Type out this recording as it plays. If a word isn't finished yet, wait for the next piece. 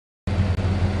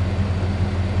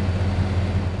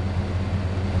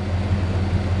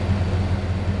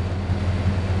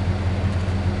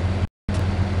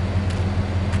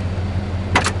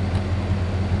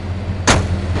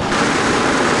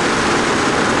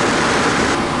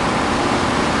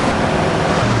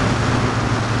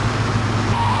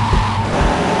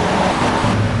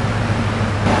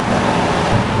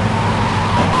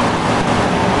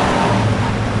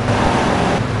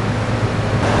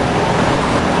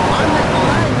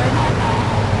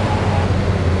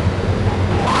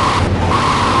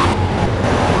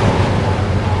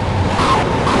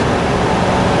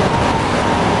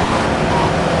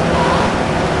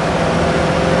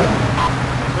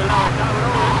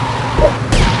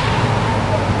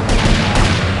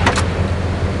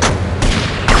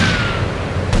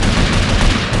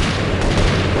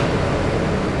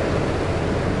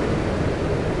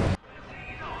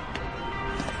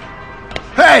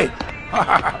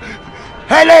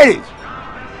Hey, ladies!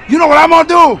 You know what I'm gonna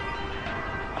do?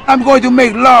 I'm going to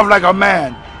make love like a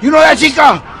man. You know that,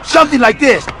 chica? Something like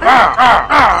this.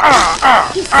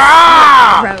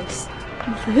 Gross.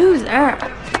 Loser.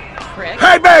 Prick.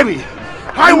 Hey, baby!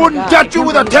 I wouldn't touch you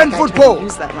with a 10-foot pole.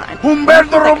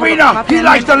 Umberto Robina, he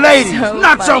likes the ladies,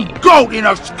 not some goat in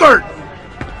a skirt.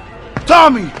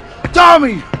 Tommy,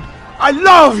 I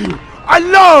love you. I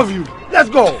love you. Let's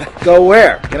go. Go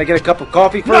where? Can I get a cup of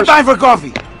coffee first? No time for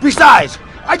coffee. Besides,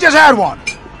 I just had one.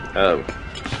 Oh.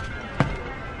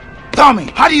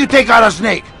 Tommy, how do you take out a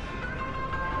snake?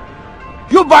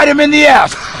 You bite him in the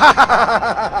ass.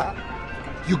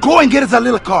 You go and get us a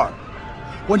little car.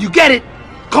 When you get it,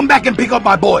 come back and pick up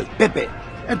my boy, Pepe,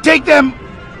 and take them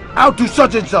out to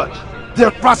such and such,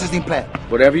 their processing plant.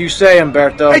 Whatever you say,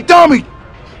 Umberto. Hey, Tommy,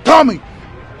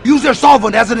 use their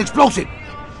solvent as an explosive.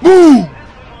 Boom!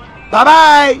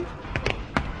 Bye-bye.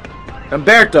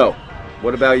 Umberto,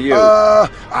 what about you?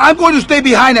 I'm going to stay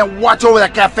behind and watch over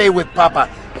that cafe with Papa.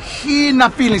 He's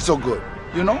not feeling so good,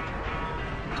 you know?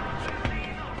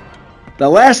 The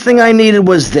last thing I needed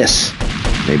was this.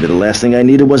 Maybe the last thing I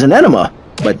needed was an enema,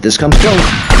 but this comes close.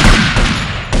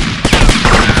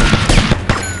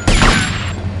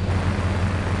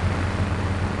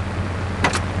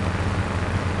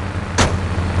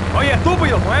 Oye,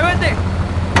 estúpido, muévete.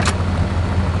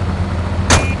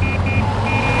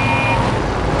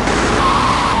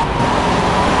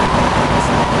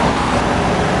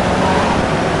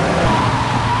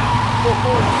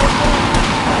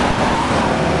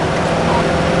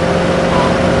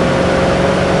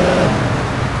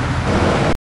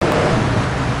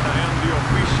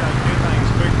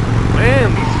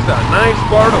 Man, this is a nice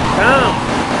part of town.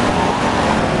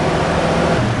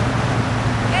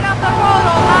 Get up the road,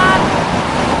 old man.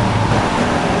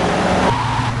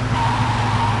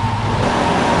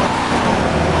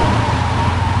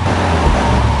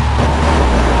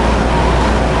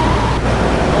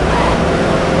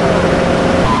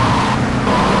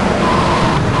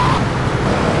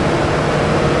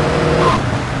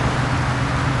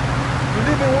 You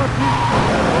live in one piece.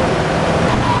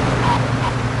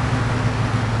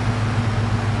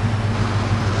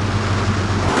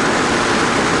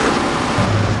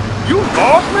 You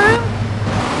lost, man?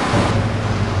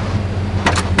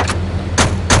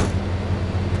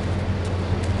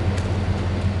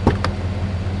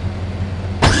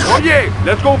 Oye,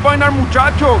 let's go find our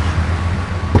muchachos.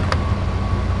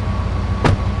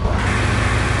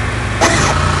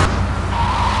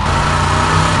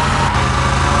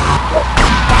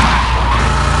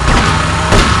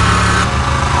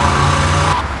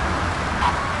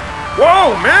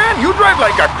 Whoa, man, you drive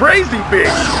like a crazy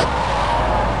bitch.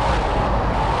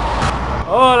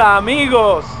 Hola,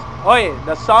 amigos. Oye,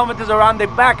 the solvent is around the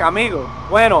back, amigo.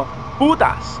 Bueno,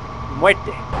 putas.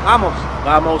 Muerte. Vamos.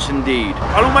 Vamos indeed.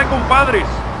 Follow my compadres.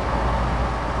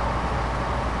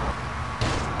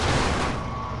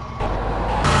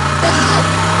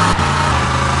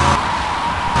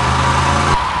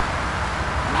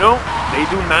 You know, they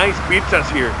do nice pizzas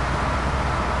here.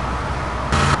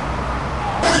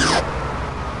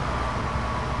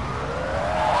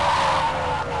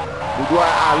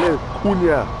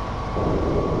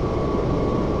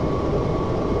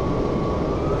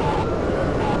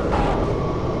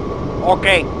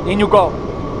 Okay, in you go.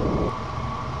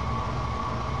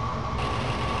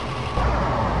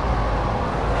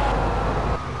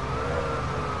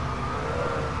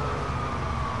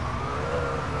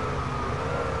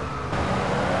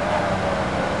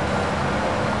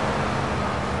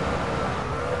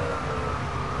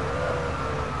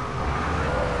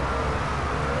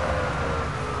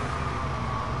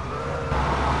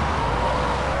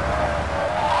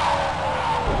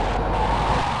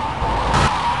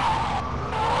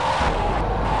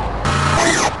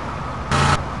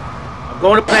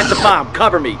 Going to plant the bomb.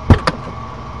 Cover me.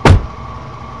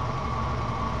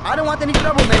 I don't want any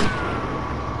trouble, man.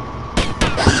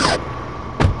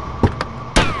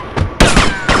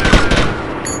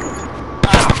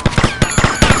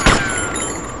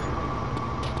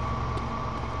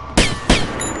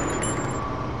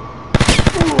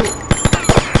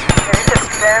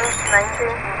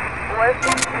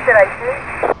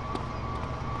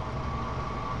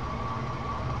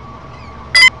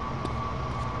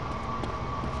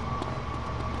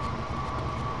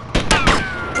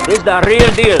 This is the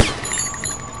real deal.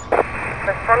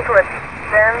 Respond to it.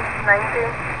 10-19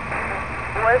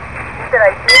 West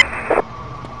Inter-IT.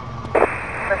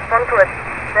 Respond to it.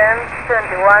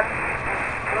 10-71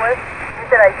 West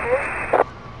Inter-IT.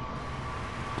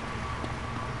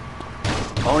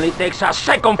 Only takes a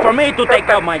second for me to take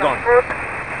out my gun.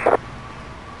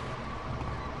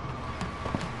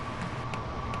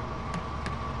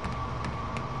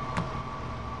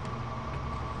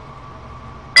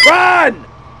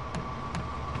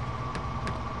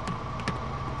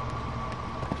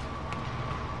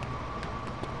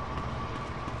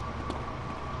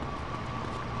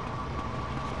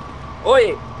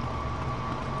 Oye.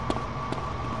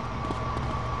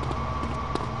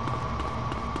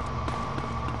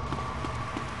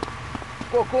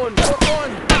 Bocón,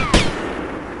 bocón.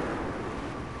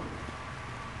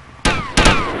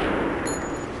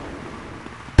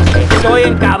 Estoy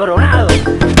encabronado.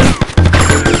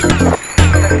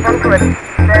 Respond to it.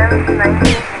 10,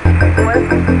 19, West,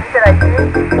 Mr. IT.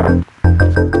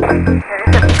 There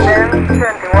is a 10,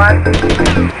 71,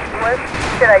 West,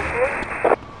 Mr. IT.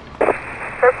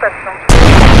 Suspect from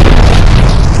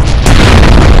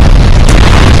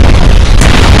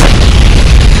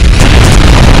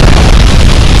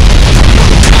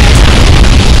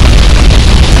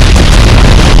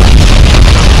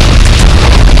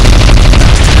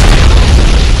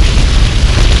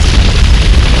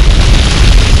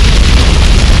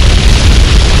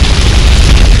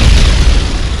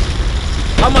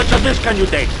How much of this can you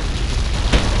take?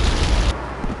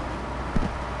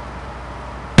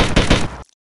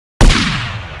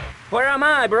 Where am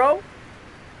I, bro?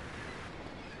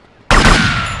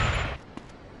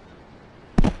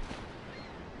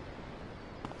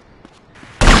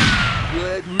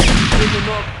 Glad we can pick him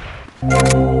up.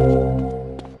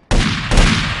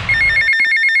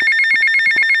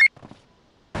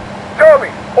 Tommy,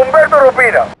 Umberto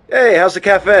Robina. Hey, how's the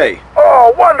cafe?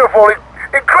 Oh, wonderful.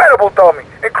 Incredible, Tommy.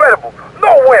 Incredible. No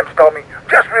wimps, Tommy.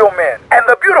 Just real men. And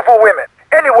the beautiful women.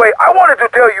 Anyway, I wanted to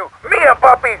tell you, me and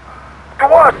Papi, to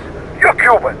us, you're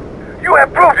Cuban. You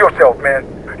have proved yourself, man.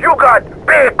 You got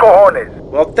big cojones.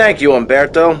 Well, thank you,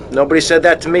 Umberto. Nobody said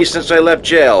that to me since I left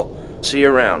jail. See you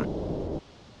around.